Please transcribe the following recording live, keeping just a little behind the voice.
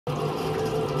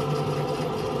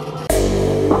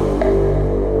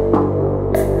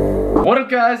What up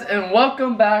guys, and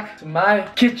welcome back to my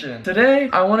kitchen. Today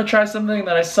I want to try something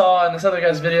that I saw in this other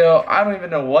guy's video. I don't even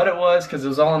know what it was because it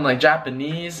was all in like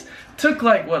Japanese. Took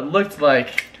like what looked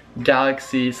like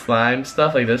galaxy slime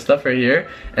stuff, like this stuff right here,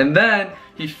 and then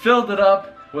he filled it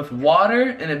up with water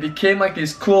and it became like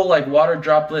these cool like water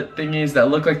droplet thingies that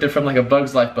look like they're from like a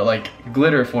Bug's Life but like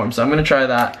glitter form. So I'm gonna try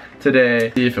that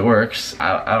today, see if it works.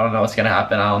 I don't know what's gonna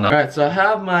happen, I don't know. Alright, so I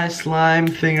have my slime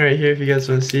thing right here if you guys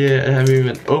want to see it. I haven't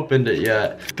even opened it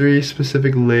yet. 3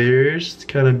 specific layers, it's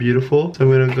kind of beautiful. So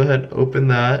I'm gonna go ahead and open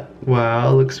that.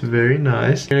 Wow, looks very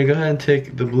nice. I'm gonna go ahead and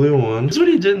take the blue one. This is what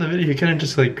he did in the video. He kind of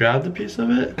just like grabbed a piece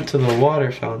of it into the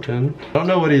water fountain. I don't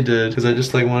know what he did because I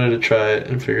just like wanted to try it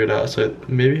and figure it out. So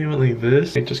maybe he went like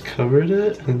this, like just covered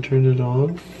it and turned it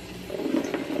on.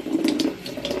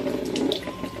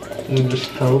 And then just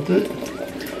held it.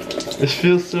 It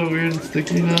feels so weird and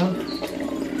sticky now.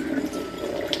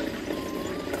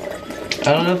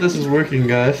 I don't know if this is working,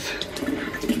 guys.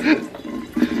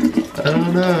 I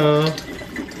don't know.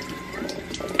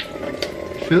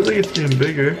 Feels like it's getting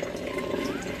bigger.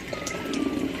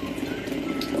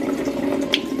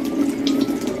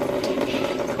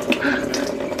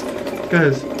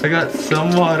 Guys, I got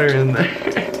some water in there.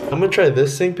 I'm gonna try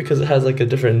this sink because it has like a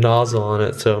different nozzle on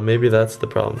it, so maybe that's the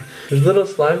problem. There's little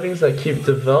slime things that keep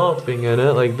developing in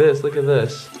it, like this, look at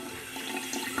this.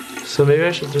 So maybe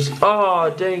I should just, oh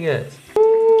dang it.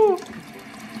 Ooh.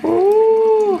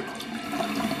 Ooh.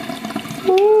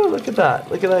 Ooh, look at that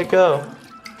go.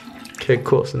 Okay,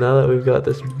 cool, so now that we've got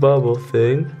this bubble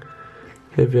thing,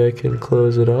 maybe I can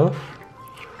close it off.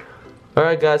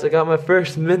 Alright guys, I got my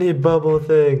first mini bubble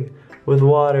thing with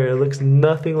water. It looks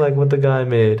nothing like what the guy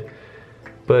made,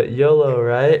 but YOLO,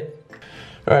 right?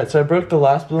 Alright, so I broke the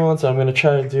last blue one, so I'm gonna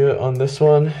try to do it on this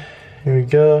one. Here we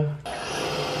go.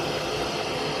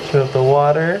 Fill up the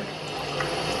water.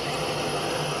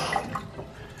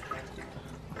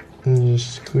 And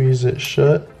just squeeze it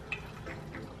shut.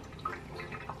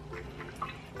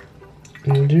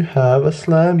 And you have a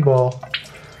slime ball.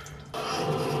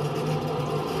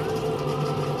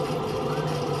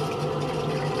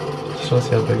 Let's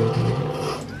see how big I can make it.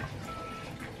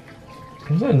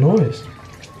 What's that noise?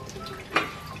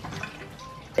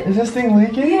 Is this thing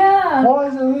leaking? Yeah. Why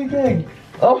is it leaking?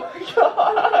 Oh my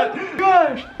god!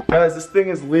 Gosh! Guys, this thing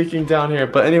is leaking down here.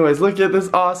 But anyways, look at this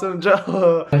awesome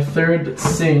jello. My third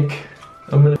sink.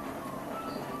 I'm gonna...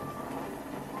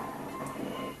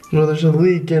 No, there's a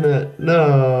leak in it.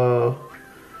 No.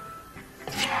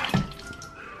 I'm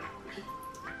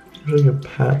just gonna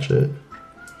patch it.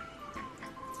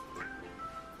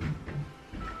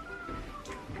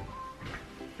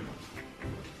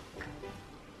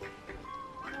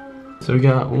 So we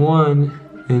got one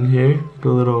in here, like a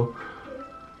little.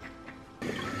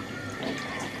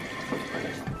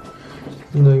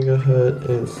 And then go ahead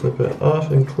and slip it off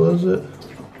and close it.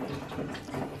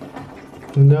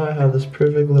 And now I have this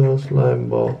perfect little slime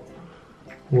ball.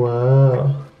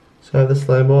 Wow. So I have this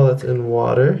slime ball that's in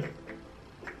water.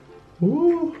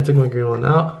 Woo! I took my green one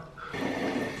out.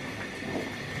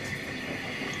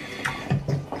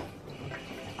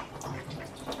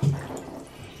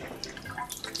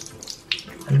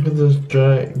 Look at this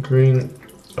giant green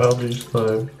algae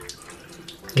slime.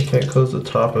 I can't close the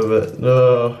top of it.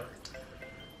 No.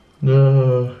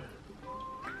 No.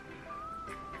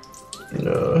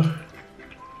 No.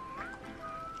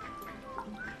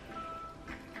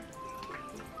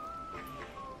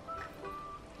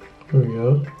 There we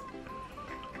go.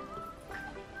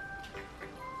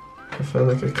 I find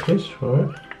like a case for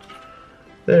it.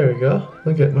 There we go.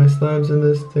 Look at my slime's in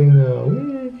this thing now.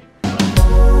 Whee!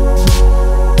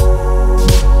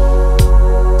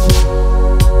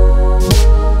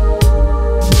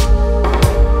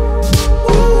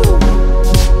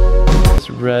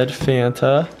 Red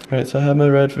Fanta. Alright, so I have my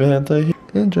red Fanta here.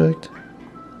 Inject.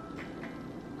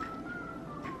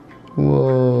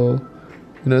 Whoa.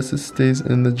 You notice it stays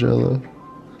in the jello.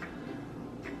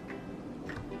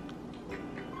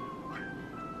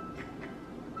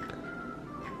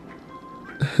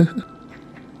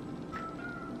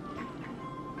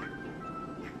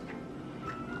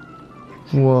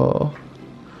 Whoa.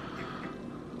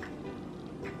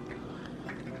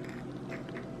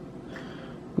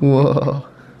 Whoa.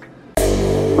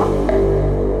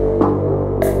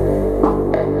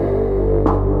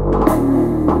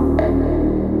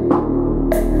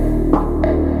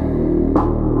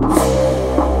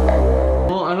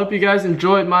 hope you guys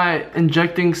enjoyed my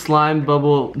injecting slime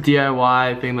bubble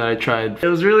DIY thing that I tried. It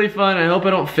was really fun. I hope I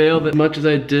don't fail as much as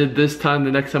I did this time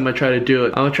the next time I try to do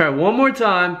it. I'm gonna try it one more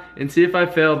time and see if I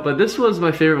fail, but this was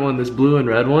my favorite one, this blue and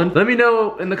red one. Let me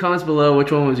know in the comments below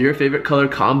which one was your favorite color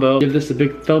combo. Give this a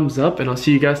big thumbs up and I'll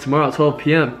see you guys tomorrow at 12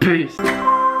 p.m. Peace.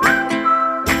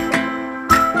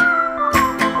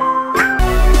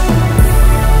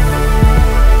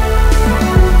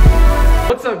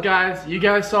 What's up guys? You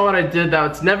guys saw what I did.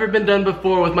 That's never been done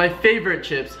before with my favorite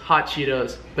chips, hot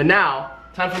Cheetos. But now,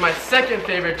 time for my second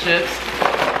favorite chips,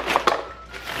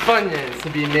 Funyuns,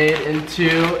 to be made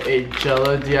into a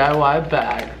Jello DIY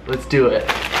bag. Let's do it.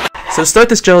 So to start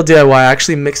this Jello DIY, I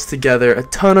actually mixed together a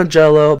ton of Jello,